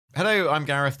Hello, I'm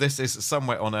Gareth. This is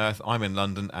Somewhere on Earth. I'm in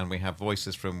London, and we have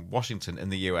voices from Washington in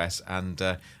the US and,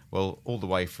 all the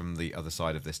way from the other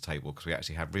side of this table, because we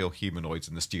actually have real humanoids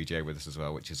in the studio with us as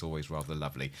well, which is always rather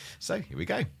lovely. So, here we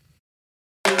go.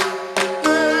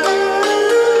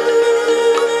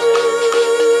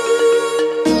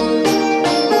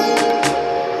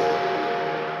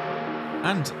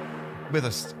 And with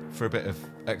us for a bit of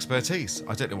expertise.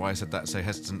 I don't know why I said that so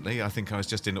hesitantly. I think I was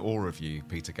just in awe of you,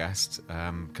 Peter Guest,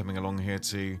 coming along here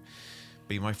to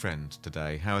be my friend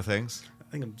today. How are things?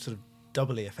 I think I'm sort of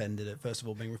doubly offended at, first of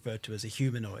all, being referred to as a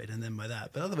humanoid and then by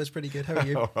that. But otherwise, pretty good. How are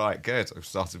you? All right, good. I've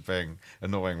started being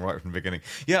annoying right from the beginning.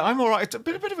 Yeah, I'm all right. It's a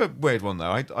bit of a weird one,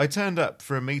 though. I turned up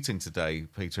for a meeting today,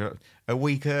 Peter, a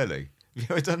week early. Have you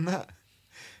ever done that?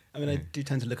 I mean, I do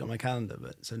tend to look at my calendar,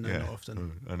 but not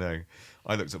often. I know.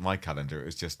 I looked at my calendar. It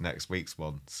was just next week's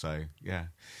one. So, yeah,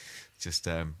 just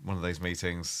one of those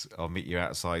meetings. I'll meet you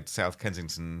outside South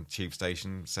Kensington Tube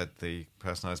Station, said the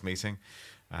person I was meeting.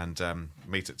 And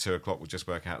meet at 2:00. We'll just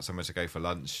work out somewhere to go for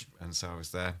lunch. And so I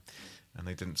was there. And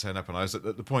they didn't turn up. And I was at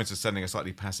the point of sending a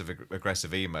slightly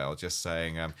passive-aggressive email just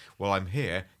saying, well, I'm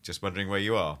here, just wondering where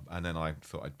you are. And then I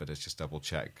thought I'd better just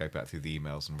double-check, go back through the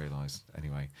emails and realise,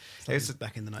 anyway. It's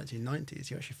back in the 1990s.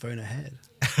 You actually phone ahead.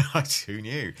 Who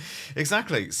knew?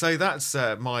 Exactly. So that's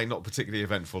my not particularly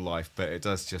eventful life, but it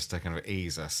does just kind of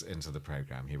ease us into the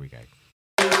programme. Here we go.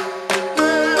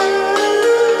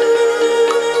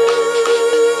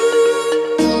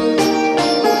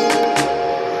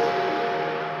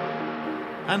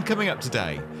 And coming up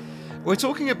today, we're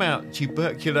talking about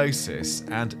tuberculosis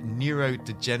and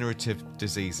neurodegenerative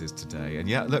diseases today. And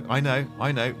yeah, look, I know,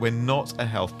 we're not a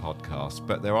health podcast,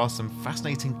 but there are some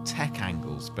fascinating tech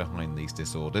angles behind these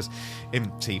disorders. In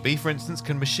TB, for instance,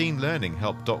 can machine learning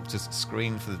help doctors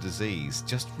screen for the disease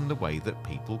just from the way that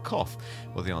people cough?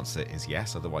 Well, the answer is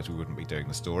yes, otherwise we wouldn't be doing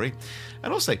the story.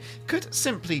 And also, could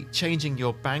simply changing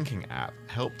your banking app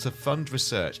help to fund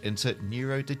research into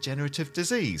neurodegenerative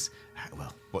disease?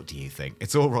 Well, what do you think?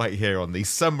 It's all right here on the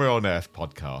Somewhere on Earth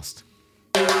podcast.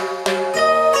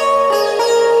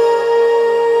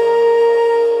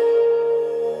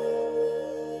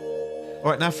 All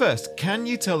right, now first, can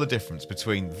you tell the difference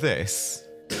between this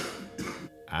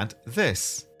and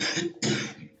this?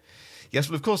 Yes,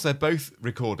 well, of course, they're both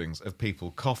recordings of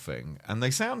people coughing, and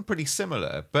they sound pretty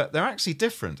similar, but they're actually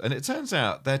different. And it turns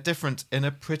out they're different in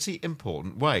a pretty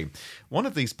important way. One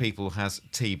of these people has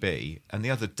TB, and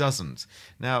the other doesn't.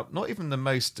 Now, not even the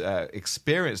most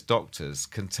experienced doctors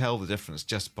can tell the difference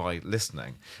just by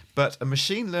listening, but a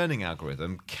machine learning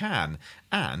algorithm can,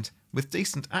 and with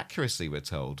decent accuracy, we're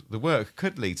told, the work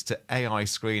could lead to AI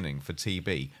screening for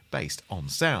TB based on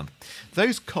sound.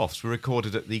 Those coughs were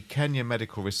recorded at the Kenya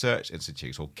Medical Research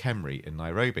Institute, or KEMRI, in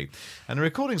Nairobi. And the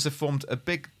recordings have formed a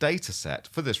big data set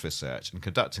for this research, and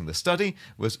conducting the study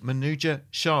was Manuja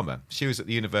Sharma. She was at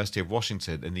the University of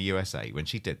Washington in the USA when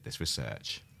she did this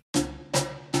research.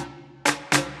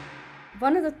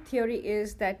 One of the theory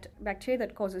is that bacteria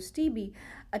that causes TB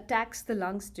attacks the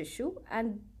lungs tissue,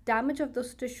 and damage of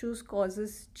those tissues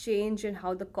causes change in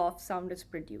how the cough sound is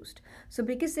produced. So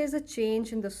because there's a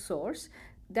change in the source,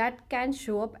 that can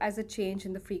show up as a change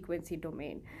in the frequency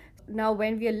domain. Now,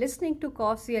 when we are listening to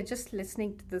coughs, we are just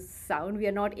listening to the sound. We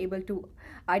are not able to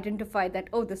identify that,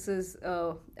 oh, this is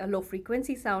a low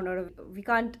frequency sound, or we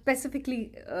can't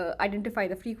specifically identify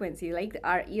the frequency, like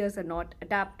our ears are not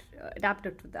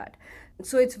adapted to that.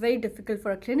 So it's very difficult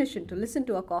for a clinician to listen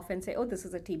to a cough and say, oh, this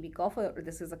is a TB cough, or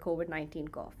this is a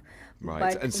COVID-19 cough.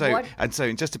 Right. And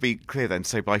so just to be clear then,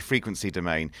 so by frequency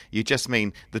domain, you just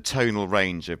mean the tonal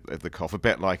range of the cough, a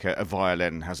bit like a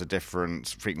violin has a different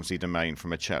frequency domain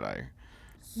from a cello.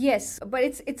 Yes, but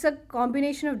it's a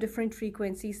combination of different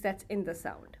frequencies that's in the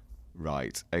sound.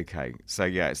 Right, okay. So,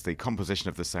 yeah, it's the composition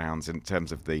of the sounds in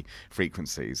terms of the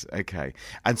frequencies. Okay.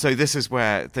 And so this is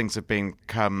where things have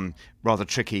become rather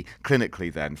tricky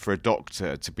clinically then for a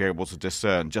doctor to be able to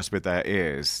discern just with their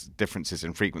ears differences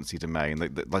in frequency domain,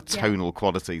 the tonal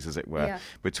qualities, as it were,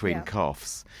 between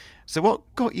coughs. So what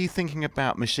got you thinking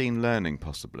about machine learning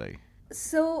possibly?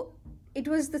 So it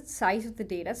was the size of the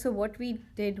data. So what we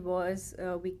did was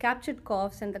we captured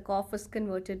coughs, and the cough was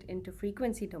converted into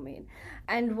frequency domain.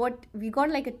 And what we got,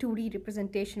 like a 2D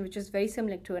representation, which is very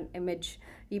similar to an image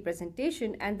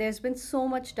representation. And there's been so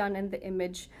much done in the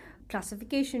image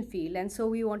classification field. And so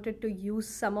we wanted to use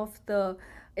some of the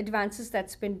advances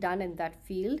that's been done in that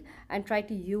field and try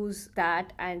to use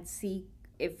that and see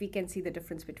if we can see the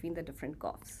difference between the different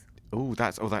coughs.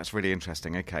 That's really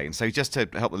interesting. Okay, and so just to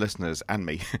help the listeners and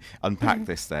me unpack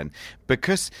this, then,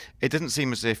 because it didn't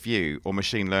seem as if you or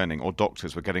machine learning or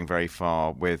doctors were getting very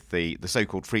far with the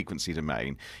so-called frequency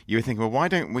domain, you were thinking, well, why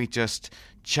don't we just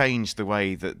change the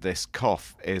way that this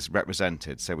cough is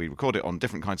represented? So we record it on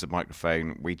different kinds of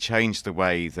microphone. We change the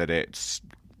way that it's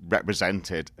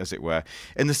represented, as it were,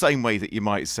 in the same way that you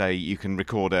might say you can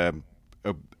record a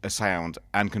sound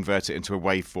and convert it into a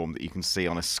waveform that you can see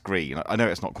on a screen. I know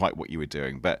it's not quite what you were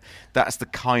doing, but that's the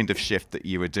kind of shift that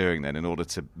you were doing then in order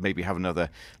to maybe have another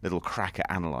little crack at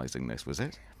analysing this, was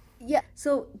it? Yeah,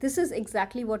 so this is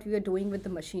exactly what we are doing with the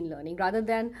machine learning. Rather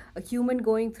than a human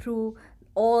going through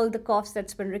all the coughs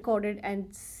that's been recorded and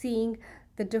seeing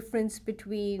the difference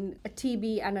between a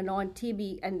TB and a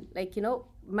non-TB and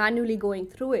manually going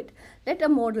through it, let a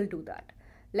model do that.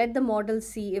 Let the model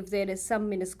see if there is some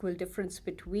minuscule difference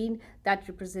between that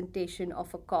representation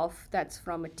of a cough that's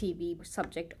from a TB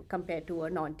subject compared to a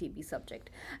non-TB subject.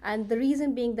 And the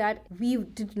reason being that we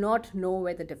did not know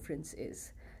where the difference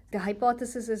is. The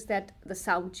hypothesis is that the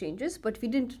sound changes, but we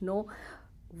didn't know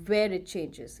where it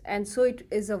changes. And so it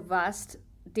is a vast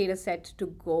data set to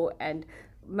go and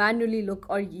manually look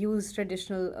or use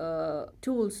traditional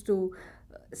tools to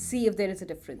see if there is a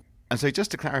difference. And so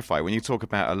just to clarify, when you talk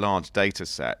about a large data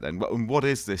set, then what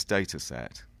is this data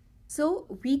set? So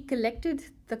we collected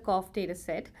the cough data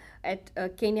set at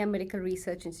Kenya Medical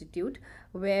Research Institute,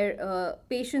 where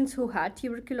patients who had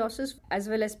tuberculosis, as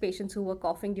well as patients who were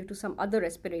coughing due to some other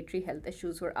respiratory health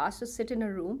issues, were asked to sit in a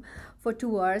room for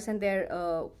 2 hours, and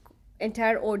their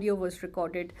entire audio was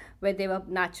recorded where they were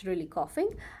naturally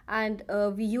coughing. And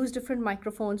we used different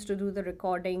microphones to do the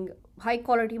recording, high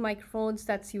quality microphones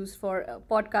that's used for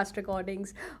podcast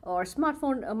recordings, or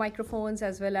smartphone microphones,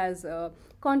 as well as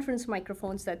conference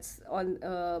microphones that's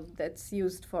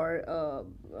used for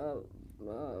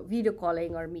video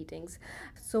calling or meetings.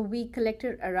 So we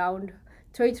collected around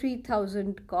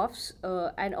 33,000 coughs,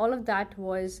 and all of that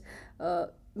was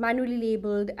manually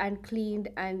labeled and cleaned,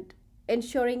 and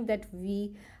ensuring that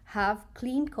we have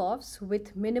clean coughs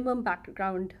with minimum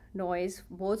background noise,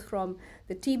 both from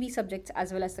the TB subjects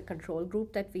as well as the control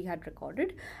group that we had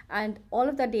recorded. And all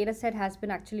of that data set has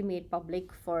been actually made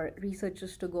public for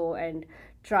researchers to go and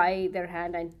try their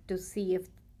hand and to see if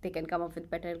they can come up with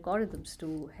better algorithms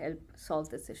to help solve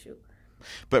this issue.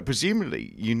 But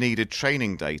presumably you needed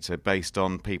training data based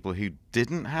on people who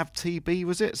didn't have TB,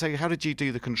 was it? So how did you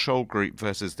do the control group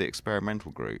versus the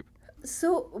experimental group?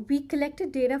 So we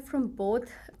collected data from both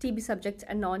TB subjects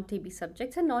and non-TB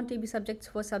subjects. And non-TB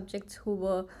subjects were subjects who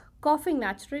were coughing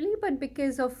naturally, but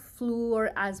because of flu or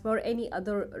asthma or any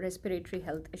other respiratory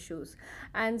health issues.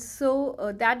 And so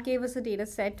that gave us a data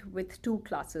set with 2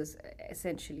 classes,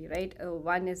 essentially, right?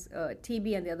 One is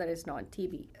TB and the other is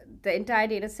non-TB. The entire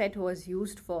data set was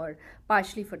used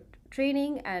partially for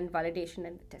training and validation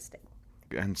and testing.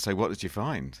 And so what did you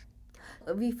find?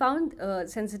 We found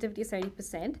sensitivity of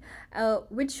 70%,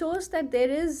 which shows that there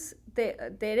is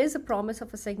a promise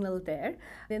of a signal there.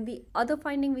 Then the other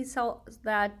finding we saw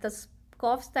that the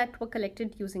coughs that were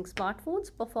collected using smartphones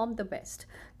performed the best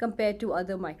compared to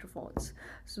other microphones,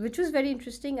 which was very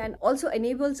interesting and also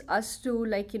enables us to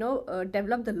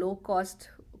develop the low-cost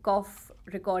cough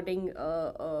recording,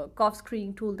 cough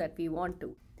screening tool that we want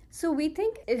to. So we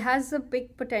think it has a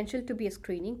big potential to be a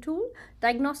screening tool.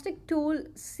 Diagnostic tool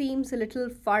seems a little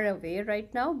far away right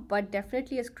now, but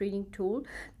definitely a screening tool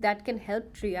that can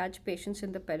help triage patients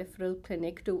in the peripheral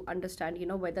clinic to understand,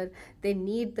 whether they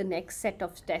need the next set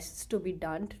of tests to be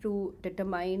done to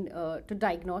determine, to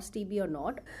diagnose TB or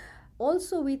not.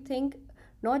 Also, we think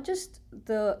not just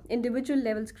the individual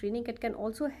level screening, it can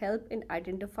also help in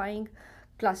identifying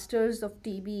clusters of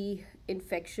TB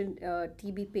infection,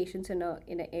 TB patients in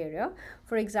an area.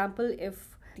 For example,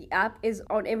 if the app is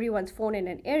on everyone's phone in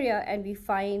an area and we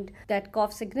find that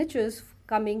cough signatures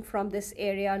coming from this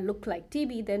area look like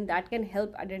TB, then that can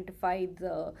help identify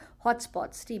the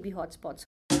hotspots, TB hotspots.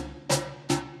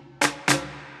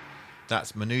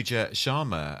 That's Manuja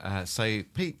Sharma. So,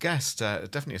 Pete Guest,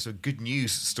 definitely a sort of good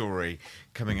news story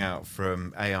coming out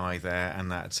from AI there,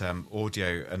 and that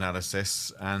audio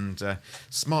analysis, and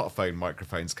smartphone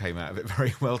microphones came out of it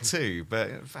very well too.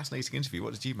 But fascinating interview.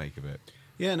 What did you make of it?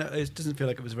 Yeah, no, it doesn't feel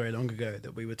like it was very long ago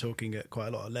that we were talking at quite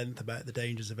a lot of length about the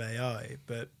dangers of AI,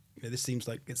 but this seems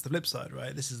like it's the flip side,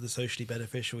 right? This is the socially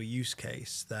beneficial use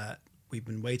case that we've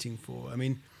been waiting for. I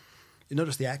mean, not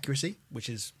just the accuracy, which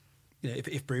is,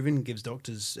 if proven, gives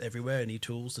doctors everywhere new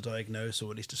tools to diagnose or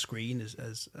at least to screen,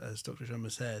 as Dr.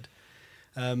 Sharma said.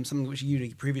 Something which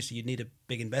previously you'd need a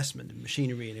big investment in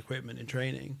machinery and equipment and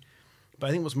training. But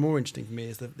I think what's more interesting for me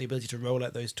is the ability to roll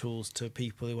out those tools to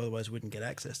people who otherwise wouldn't get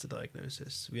access to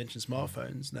diagnosis. We mentioned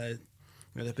smartphones. Now,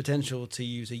 the potential to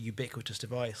use a ubiquitous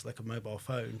device like a mobile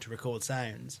phone to record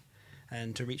sounds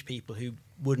and to reach people who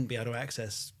wouldn't be able to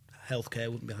access healthcare,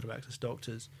 wouldn't be able to access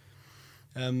doctors.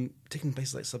 Particularly in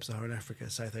places like Sub-Saharan Africa,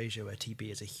 South Asia, where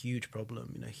TB is a huge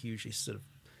problem,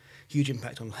 huge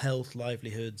impact on health,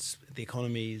 livelihoods, the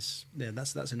economies. Yeah,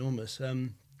 that's enormous.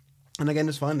 And again,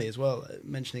 just finally as well,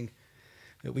 mentioning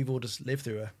that we've all just lived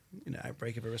through a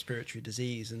outbreak of a respiratory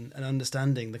disease, and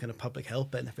understanding the kind of public health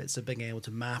benefits of being able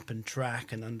to map and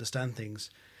track and understand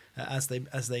things as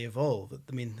they evolve.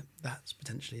 I mean, that's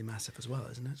potentially massive as well,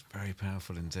 isn't it? Very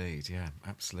powerful indeed. Yeah,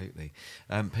 absolutely.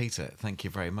 Peter, thank you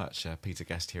very much. Peter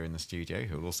Guest here in the studio,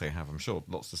 who will also have, I'm sure,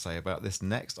 lots to say about this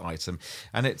next item.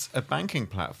 And it's a banking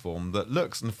platform that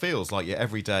looks and feels like your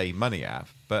everyday money app,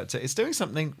 but it's doing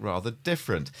something rather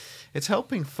different. It's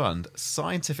helping fund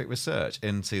scientific research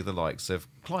into the likes of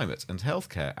climate and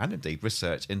healthcare, and indeed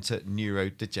research into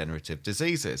neurodegenerative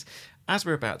diseases, as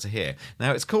we're about to hear.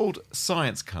 Now, it's called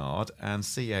Science Card, and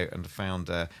CEO and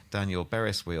founder Daniel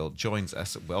Bereswil joins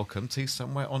us. Welcome to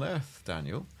Somewhere on Earth,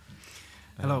 Daniel.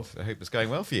 Hello. I hope it's going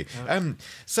well for you.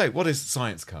 So, what is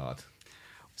Science Card?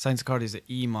 Science Card is an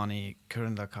e-money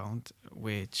current account,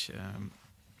 which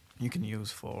you can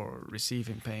use for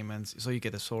receiving payments. So you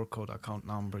get a sort code, account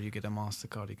number, you get a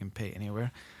MasterCard, you can pay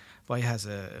anywhere. But it has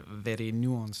a very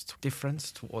nuanced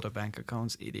difference to other bank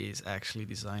accounts. It is actually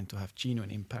designed to have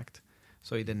genuine impact.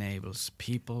 So it enables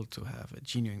people to have a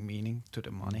genuine meaning to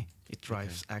the money. It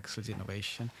drives access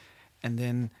innovation. And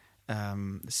then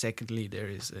secondly, there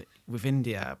is within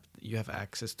the app, you have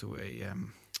access to a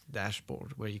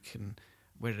dashboard where you can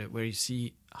where you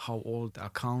see how all the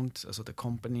account, also the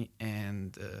company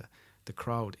and the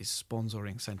crowd is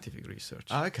sponsoring scientific research.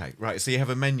 Okay, right. So you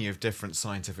have a menu of different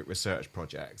scientific research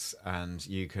projects, and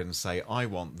you can say, I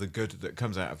want the good that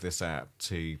comes out of this app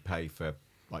to pay for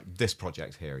like this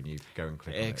project here, and you go and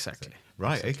click on it. Exactly.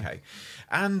 Right, exactly. Okay.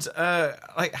 And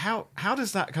like how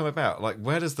does that come about? Like,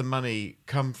 where does the money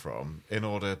come from in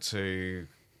order to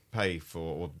pay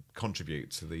for or contribute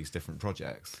to these different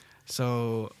projects?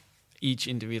 So each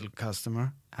individual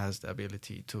customer has the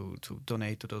ability to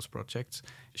donate to those projects.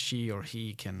 She or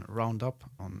he can round up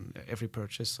on every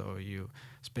purchase. So you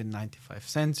spend 95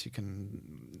 cents, you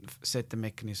can set the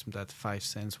mechanism that 5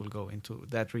 cents will go into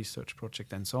that research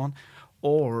project and so on.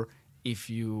 Or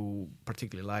if you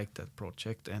particularly like that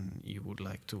project and you would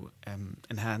like to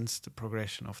enhance the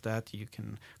progression of that, you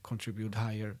can contribute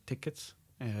higher tickets.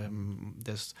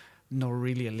 There's no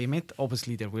really a limit.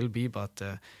 Obviously there will be, but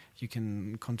you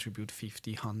can contribute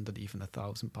 50, 100, even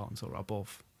 £1,000 or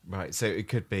above. Right, so it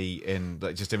could be in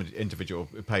like just individual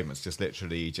payments, just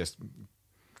literally just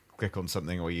click on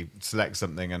something or you select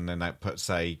something and then that puts,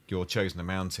 say, your chosen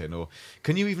amount in. Or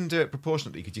can you even do it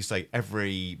proportionately? Could you say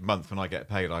every month when I get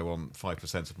paid I want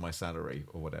 5% of my salary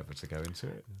or whatever to go into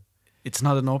it? It's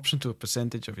not an option to a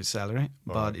percentage of your salary,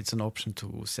 but it's an option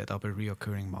to set up a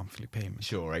reoccurring monthly payment.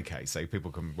 Sure, okay. So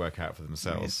people can work out for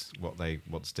themselves what they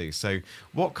want to do. So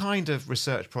what kind of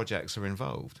research projects are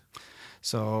involved?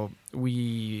 So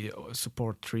we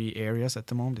support 3 areas at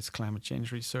the moment. It's climate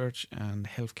change research and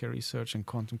healthcare research and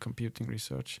quantum computing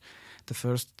research. The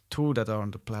first 2 that are on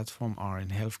the platform are in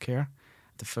healthcare.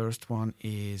 The first one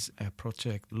is a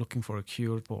project looking for a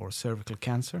cure for cervical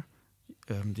cancer.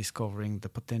 Discovering the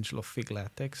potential of fig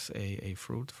latex, a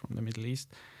fruit from the Middle East.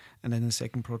 And then the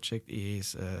second project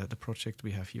is the project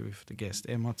we have here with the guest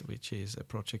Emad, which is a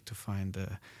project to find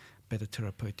a better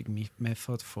therapeutic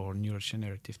method for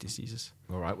neurodegenerative diseases.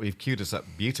 All right, we've queued us up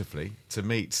beautifully to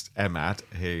meet Emad,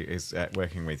 who is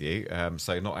working with you.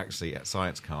 So not actually at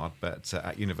Science Card, but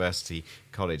at University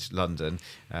College London.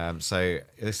 So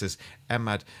this is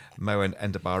Emad Moen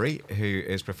Endabari, who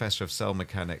is Professor of Cell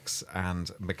Mechanics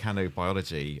and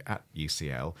Mechanobiology at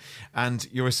UCL. And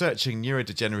you're researching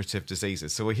neurodegenerative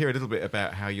diseases. So we'll hear a little bit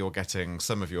about how you're getting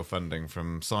some of your funding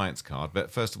from Science Card. But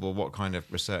first of all, what kind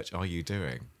of research are you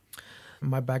doing?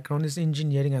 My background is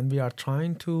engineering, and we are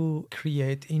trying to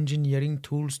create engineering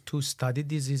tools to study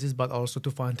diseases, but also to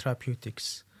find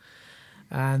therapeutics.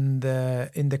 And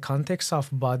in the context of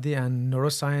body and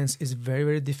neuroscience is very,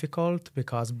 very difficult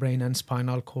because brain and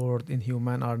spinal cord in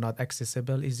human are not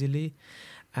accessible easily.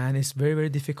 And it's very, very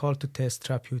difficult to test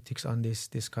therapeutics on this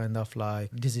kind of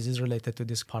like diseases related to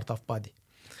this part of body.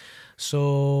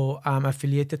 So I'm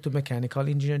affiliated to mechanical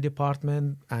engineering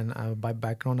department, and by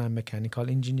background I'm mechanical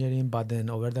engineering. But then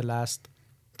over the last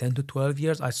 10 to 12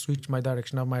 years, I switched my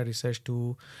direction of my research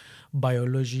to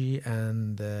biology.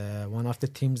 And one of the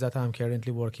teams that I'm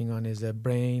currently working on is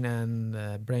brain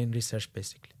and brain research,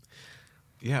 basically.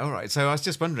 Yeah, all right. So I was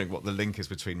just wondering what the link is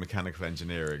between mechanical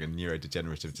engineering and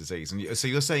neurodegenerative disease. And so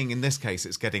you're saying in this case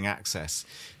it's getting access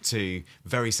to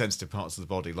very sensitive parts of the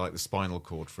body, like the spinal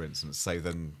cord, for instance, so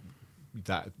then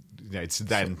that, to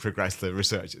then progress the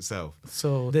research itself.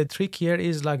 So the trick here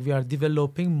is like we are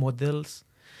developing models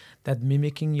that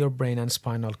mimicking your brain and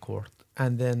spinal cord.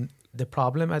 And then the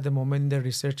problem at the moment in the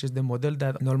research is the model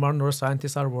that normal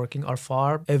neuroscientists are working are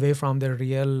far away from the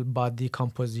real body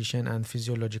composition and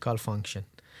physiological function.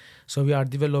 So we are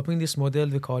developing this model,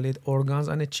 we call it organs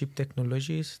on a chip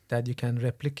technologies, that you can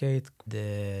replicate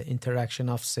the interaction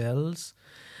of cells,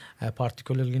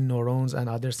 particularly neurons and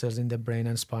other cells in the brain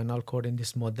and spinal cord in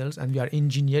these models. And we are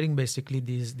engineering basically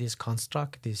these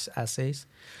construct, these assays,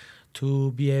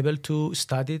 to be able to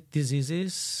study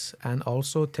diseases and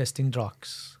also testing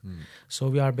drugs. So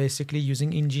we are basically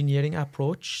using engineering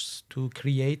approach to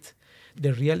create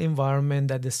the real environment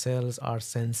that the cells are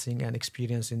sensing and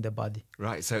experiencing in the body.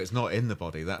 Right, so it's not in the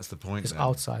body, that's the point. It's then.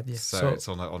 outside, yes. So it's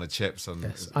on a chip.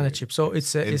 Yes, on a chip. So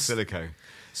it's in silico.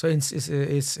 So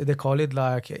it's they call it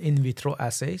like in vitro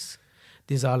assays.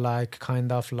 These are like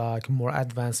kind of like more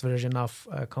advanced version of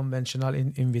conventional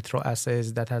in vitro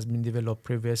assays that has been developed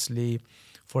previously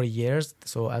for years.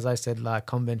 So as I said, like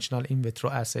conventional in vitro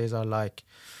assays are like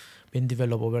been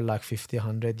developed over like 50,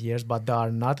 100 years, but they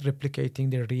are not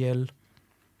replicating the real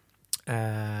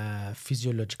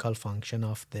physiological function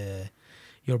of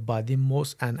your body. More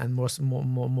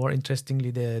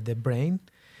interestingly, the brain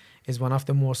is one of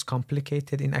the most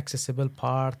complicated, inaccessible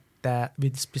part that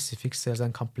with specific cells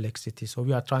and complexity. So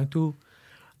we are trying to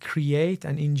create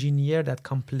and engineer that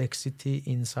complexity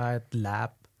inside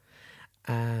lab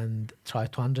and try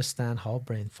to understand how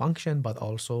brain function, but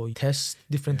also test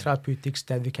different therapeutics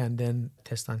that we can then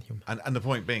test on human. And the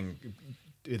point being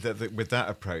that with that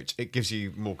approach, it gives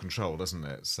you more control, doesn't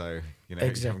it? So,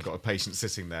 Exactly. You haven't got a patient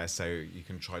sitting there, so you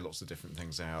can try lots of different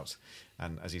things out.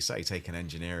 And as you say, take an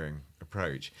engineering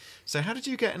approach. So how did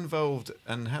you get involved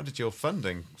and how did your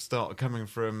funding start coming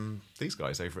from these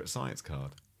guys over at Science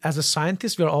Card? As a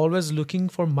scientist, we're always looking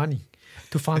for money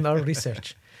to fund our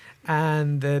research.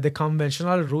 And the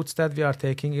conventional routes that we are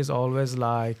taking is always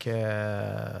like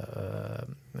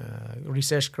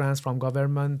research grants from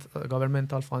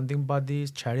governmental funding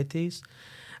bodies, charities.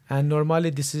 And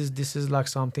normally this is like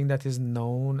something that is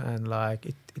known and like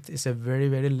it is a very,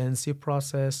 very lengthy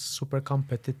process, super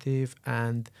competitive,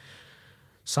 and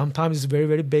sometimes it's very,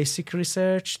 very basic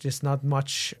research. There's not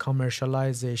much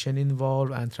commercialization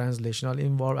involved and translational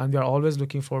involved, and we are always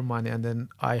looking for money. And then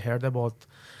I heard about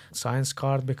Science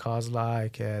Card because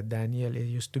like Daniel, it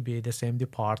used to be the same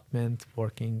department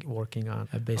working on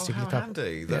basically. Oh, how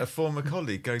handy that a former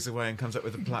colleague goes away and comes up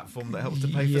with a platform that helps to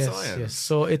pay for science. Yes.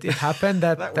 So it happened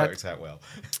that that worked out well.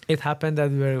 It happened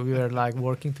that we were like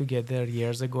working together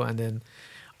years ago, and then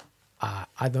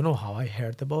I don't know how I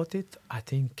heard about it. I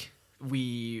think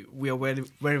we are very,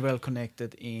 very well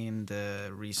connected in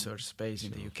the research space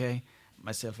in the UK.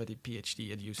 Myself, I did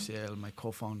PhD at UCL. My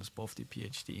co-founders both did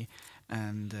PhD,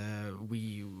 and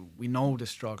we know the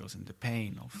struggles and the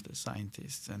pain of the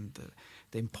scientists and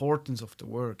the importance of the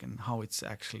work and how it's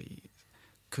actually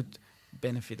could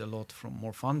benefit a lot from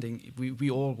more funding.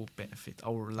 We all would benefit.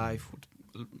 Our life would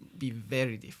be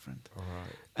very different. All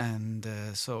right. And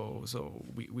so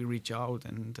we reach out,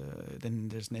 and then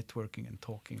there's networking and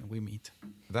talking, and we meet.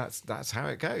 That's how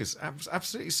it goes.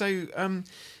 Absolutely.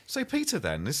 So Peter,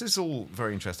 then this is all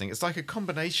very interesting. It's like a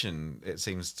combination, it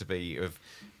seems to be, of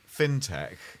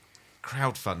fintech,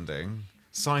 crowdfunding,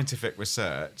 scientific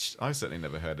research. I've certainly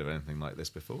never heard of anything like this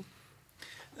before.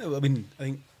 No, I mean, I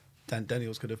think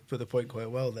Daniel's could have put the point quite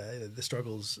well there, the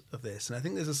struggles of this. And I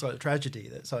think there's a slight tragedy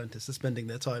that scientists are spending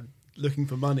their time looking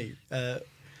for money.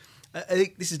 I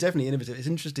think this is definitely innovative. It's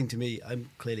interesting to me. I'm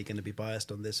clearly going to be biased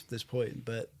on this point,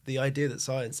 but the idea that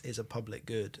science is a public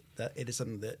good, that it is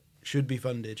something that should be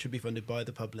funded by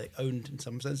the public, owned in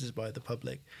some senses by the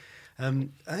public. I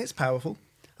think it's powerful.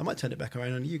 I might turn it back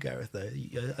around on you, Gareth, though.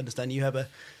 I understand you have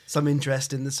some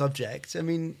interest in the subject. I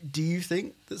mean, do you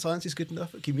think that science is good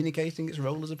enough at communicating its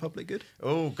role as a public good?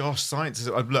 Oh, gosh, science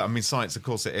is... science, of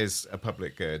course, it is a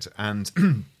public good.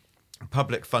 And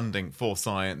public funding for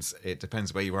science, it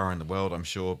depends where you are in the world, I'm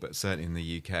sure, but certainly in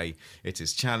the UK, it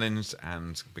is challenged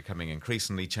and becoming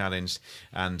increasingly challenged.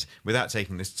 And without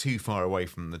taking this too far away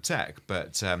from the tech,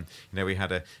 but we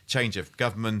had a change of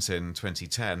government in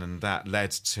 2010, and that led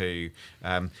to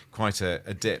quite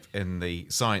a dip in the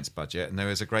science budget. And there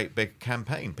was a great big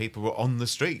campaign. People were on the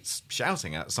streets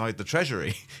shouting outside the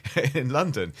Treasury in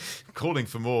London, calling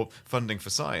for more funding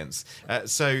for science.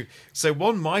 So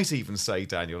one might even say,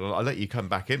 Daniel, I'll let you come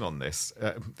back in on this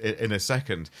in a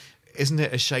second, isn't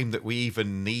it a shame that we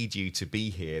even need you to be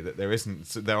here, that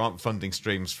there aren't funding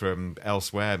streams from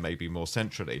elsewhere, maybe more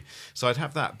centrally? So I'd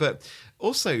have that. But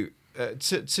also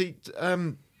to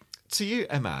you,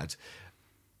 Emad,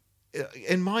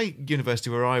 in my university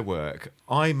where I work,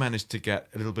 I managed to get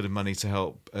a little bit of money to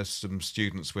help some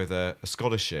students with a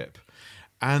scholarship.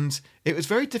 And it was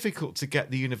very difficult to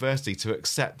get the university to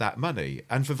accept that money,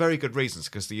 and for very good reasons,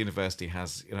 because the university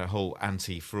has a whole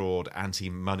anti-fraud,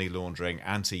 anti-money laundering,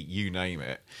 you name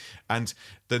it. And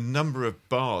the number of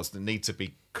bars that need to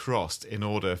be crossed in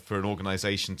order for an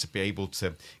organisation to be able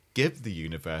to give the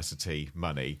university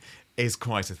money is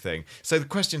quite a thing. So the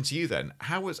question to you then,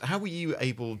 how were you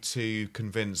able to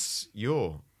convince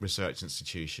your research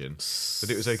institution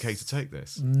that it was okay to take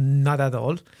this? Not at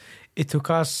all. It took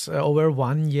us over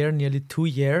 1 year, nearly 2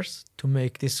 years, to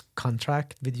make this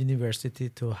contract with university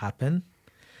to happen.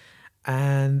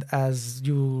 And as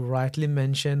you rightly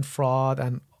mentioned, fraud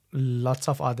and lots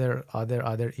of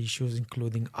other issues,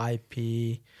 including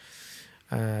IP,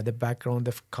 the background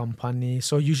of company.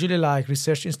 So usually, like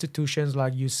research institutions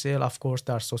like UCL, of course,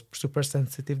 they are so super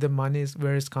sensitive. The money is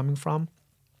where it's coming from,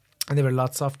 and there were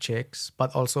lots of checks.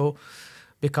 But also,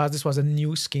 because this was a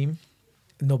new scheme,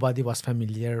 nobody was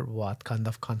familiar what kind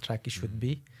of contract it should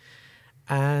be.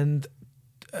 And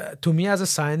to me as a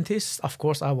scientist, of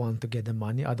course, I want to get the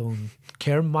money. I don't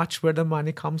care much where the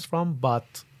money comes from,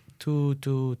 but to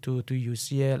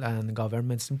UCL and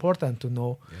government, it's important to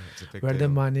know where the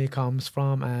money comes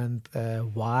from and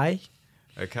why.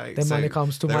 Okay, the money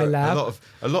comes to my lab.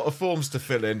 A lot of forms to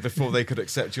fill in before they could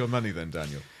accept your money then,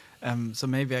 Daniel. So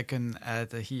maybe I can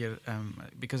add here,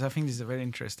 because I think this is a very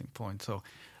interesting point. So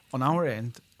on our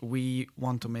end, we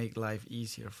want to make life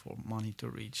easier for money to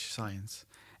reach science.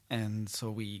 And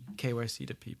so we KYC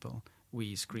the people.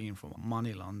 We screen for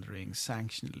money laundering,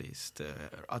 sanction list,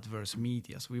 adverse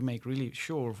media. So we make really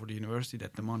sure for the university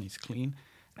that the money is clean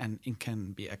and it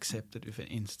can be accepted with an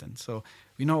instant. So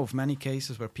we know of many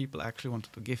cases where people actually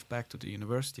wanted to give back to the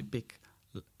university a big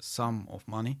sum of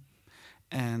money.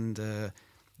 And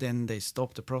then they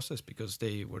stopped the process because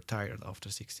they were tired after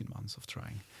 16 months of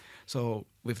trying. So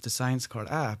with the Science Card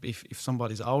app, if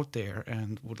somebody's out there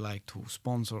and would like to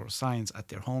sponsor science at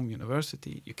their home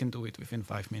university, you can do it within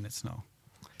 5 minutes now.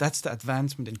 That's the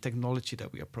advancement in technology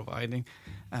that we are providing,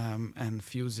 and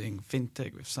fusing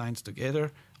fintech with science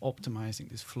together, optimizing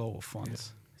this flow of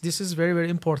funds. Yeah. This is very, very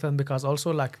important because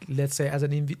also, like, let's say as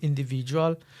an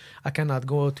individual, I cannot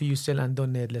go to UCL and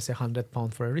donate, let's say,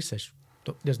 £100 for a research.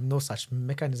 There's no such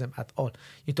mechanism at all.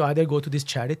 You need to either go to these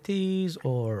charities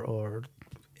or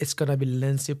it's going to be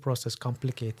lengthy process,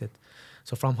 complicated.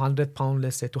 So from £100,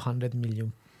 let's say, to 100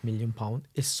 million pound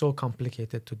is so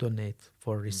complicated to donate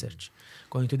for research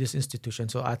going to this institution.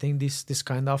 So I think this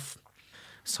kind of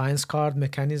science card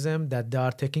mechanism that they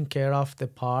are taking care of the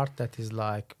part that is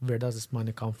like, where does this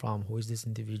money come from? Who is this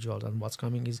individual and what's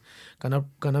coming is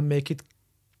gonna make it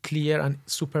clear and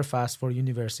super fast for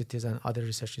universities and other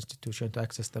research institutions to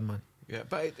access the money. Yeah,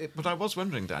 but I was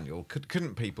wondering, Daniel,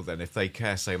 couldn't people then, if they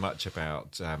care so much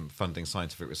about funding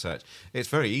scientific research, it's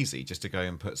very easy just to go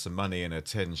and put some money in a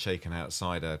tin shaken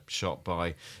outside a shop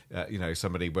by,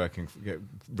 somebody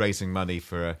raising money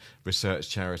for a research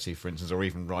charity, for instance, or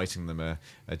even writing them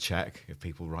a cheque, if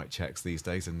people write cheques these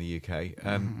days in the UK.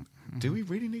 Do we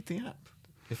really need the app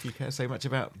if you care so much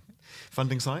about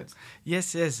funding science?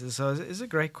 Yes. So it's a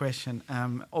great question.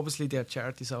 Obviously, there are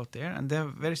charities out there, and they're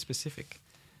very specific.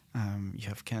 You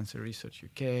have Cancer Research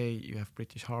UK, you have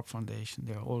British Heart Foundation.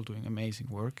 They are all doing amazing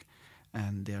work,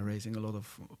 and they are raising a lot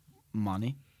of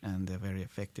money, and they're very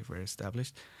effective, very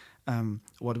established.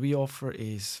 What we offer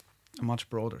is a much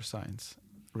broader science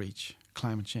reach: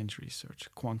 climate change research,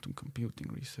 quantum computing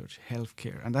research,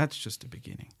 healthcare, and that's just the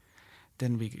beginning.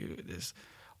 Then there's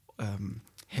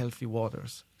healthy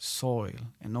waters, soil,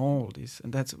 and all this,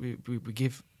 and that's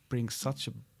bring such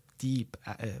a deep,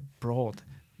 broad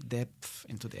depth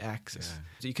into the access. Yeah.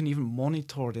 So you can even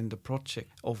monitor in the project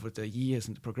over the years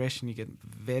and the progression. You get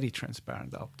very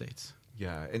transparent updates.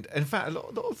 Yeah, in fact, a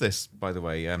lot of this, by the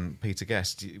way, Peter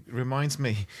Guest, reminds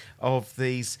me of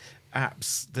these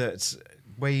apps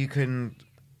where you can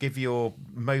give your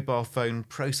mobile phone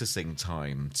processing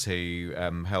time to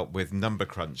help with number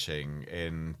crunching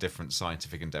in different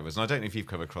scientific endeavours. And I don't know if you've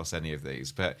come across any of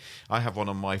these, but I have one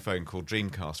on my phone called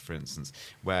Dreamcast, for instance,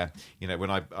 where,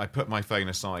 when I put my phone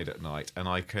aside at night and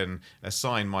I can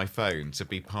assign my phone to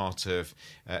be part of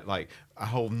like a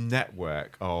whole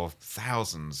network of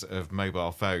thousands of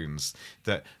mobile phones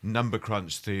that number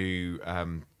crunch through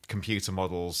computer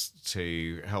models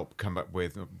to help come up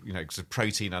with,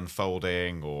 protein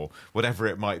unfolding or whatever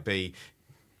it might be,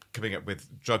 coming up with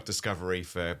drug discovery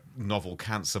for novel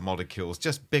cancer molecules,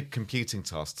 just big computing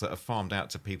tasks that are farmed out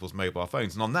to people's mobile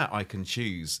phones. And on that, I can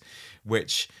choose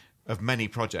which of many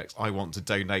projects I want to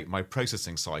donate my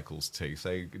processing cycles to.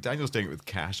 So Daniel's doing it with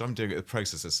cash, I'm doing it with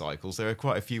processor cycles. There are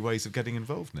quite a few ways of getting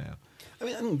involved now. I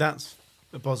mean, I think that's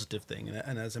a positive thing.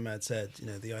 And as Ahmad said,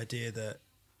 the idea that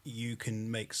you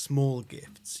can make small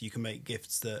gifts, you can make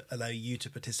gifts that allow you to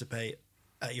participate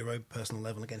at your own personal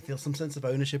level, again, feel some sense of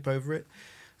ownership over it.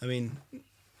 I mean,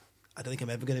 I don't think I'm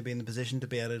ever going to be in the position to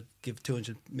be able to give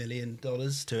 $200 million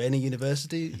to any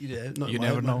university. You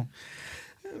never know.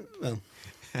 Well,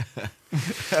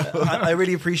 I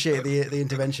really appreciate the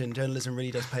intervention. Journalism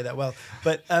really does pay that well.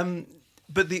 But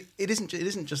it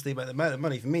isn't just the amount of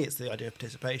money. For me, it's the idea of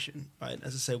participation. Right?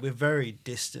 As I say, we're very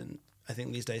distant, I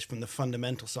think, these days from the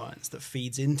fundamental science that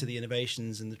feeds into the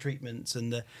innovations and the treatments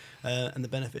and the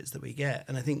benefits that we get.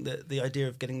 And I think that the idea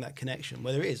of getting that connection,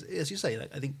 whether it is, as you say,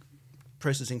 I think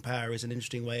processing power is an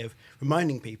interesting way of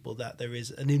reminding people that there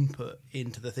is an input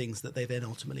into the things that they then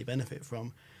ultimately benefit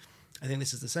from. I think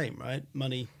this is the same, right?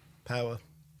 Money, power,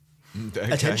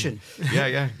 attention.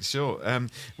 Yeah, sure. Well,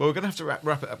 we're going to have to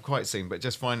wrap it up quite soon, but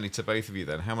just finally to both of you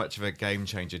then, how much of a game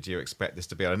changer do you expect this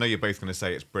to be? I know you're both going to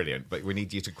say it's brilliant, but we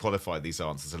need you to qualify these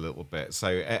answers a little bit.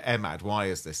 So, Ahmad, why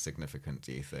is this significant,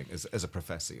 do you think, as a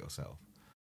professor yourself?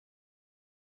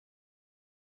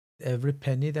 Every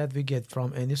penny that we get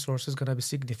from any source is going to be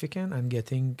significant, and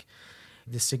getting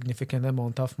the significant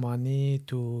amount of money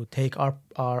to take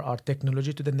our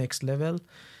technology to the next level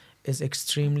is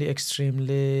extremely,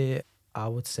 I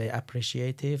would say,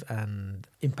 appreciative and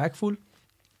impactful.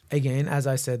 Again, as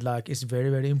I said, it's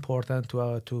very, very important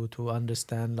to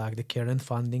understand the current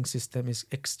funding system is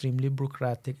extremely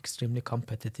bureaucratic, extremely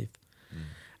competitive.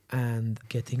 And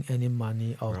getting any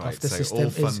money out of the system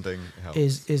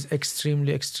is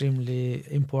extremely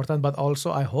important. But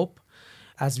also, I hope,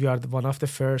 as we are one of the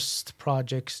first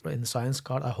projects in the science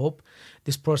card, I hope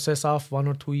this process of 1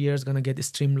 or 2 years going to get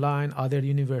streamlined. Other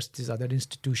universities, other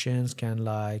institutions can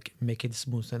make it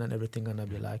smooth, and everything going to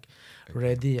be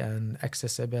ready and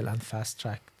accessible and fast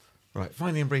tracked. Right.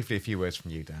 Finally and briefly, a few words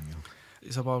from you, Daniel.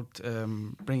 It's about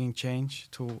bringing change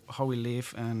to how we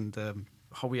live and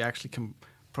how we actually can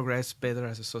progress better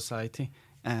as a society.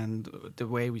 And the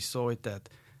way we saw it, that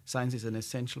science is an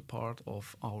essential part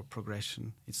of our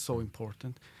progression. It's so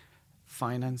important.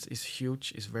 Finance is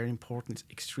huge, it's very important,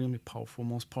 it's extremely powerful,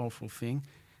 most powerful thing.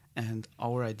 And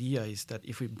our idea is that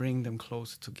if we bring them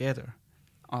closer together,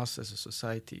 us as a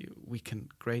society, we can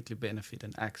greatly benefit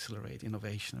and accelerate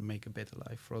innovation and make a better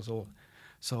life for us all.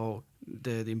 So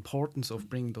the importance of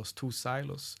bringing those two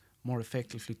silos more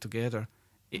effectively together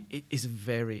is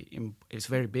very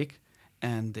big,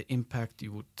 and the impact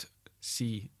you would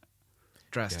see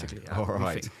drastically. Yeah. All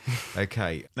right.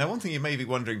 Okay. Now, one thing you may be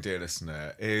wondering, dear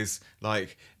listener, is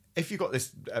if you've got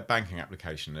this banking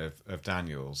application of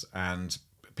Daniel's, and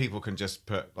people can just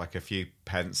put a few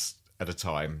pence at a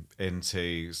time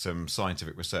into some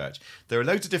scientific research. There are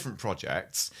loads of different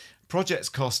projects. Projects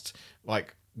cost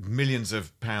millions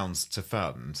of pounds to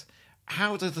fund.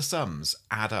 How do the sums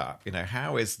add up?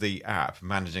 How is the app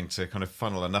managing to kind of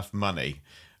funnel enough money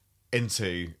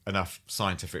into enough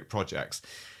scientific projects?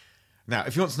 Now,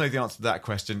 if you want to know the answer to that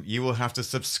question, you will have to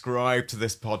subscribe to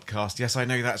this podcast. Yes, I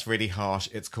know that's really harsh.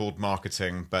 It's called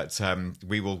marketing, but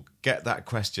we will get that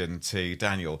question to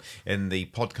Daniel in the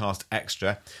podcast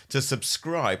extra. To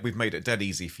subscribe, we've made it dead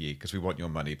easy for you because we want your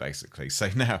money, basically. So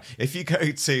now, if you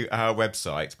go to our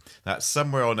website, that's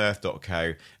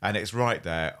somewhereonearth.co, and it's right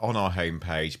there on our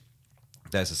homepage.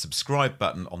 There's a subscribe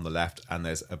button on the left, and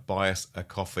there's a buy us a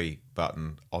coffee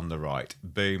button on the right.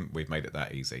 Boom, we've made it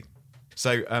that easy.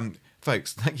 So,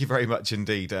 folks, thank you very much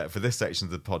indeed for this section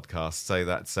of the podcast. So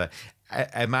that's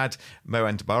Ahmad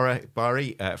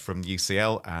Moandbari from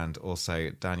UCL, and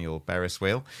also Daniel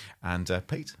Bereswil, and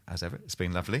Pete, as ever. It's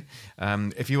been lovely.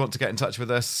 If you want to get in touch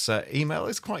with us, email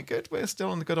is quite good. We're still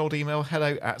on the good old email,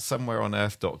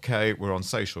 hello@somewhereonearth.co. We're on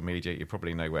social media. You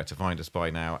probably know where to find us by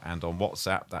now. And on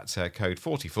WhatsApp, that's code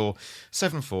 44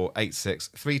 7486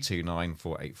 329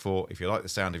 484. If you like the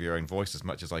sound of your own voice as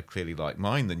much as I clearly like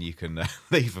mine, then you can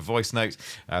leave a voice note.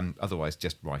 Otherwise,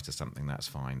 just write us something, that's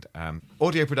fine.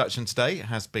 Audio production today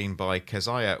has been by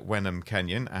Keziah Wenham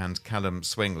Kenyon and Callum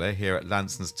Swingler here at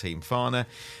Lanson's Team Farner.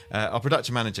 Our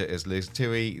production manager is Liz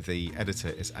Tuohy, the editor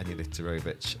is Ania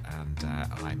Lichtarowicz,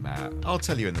 and I'll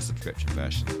tell you in the subscription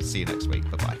version. See you next week.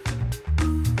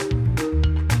 Bye-bye.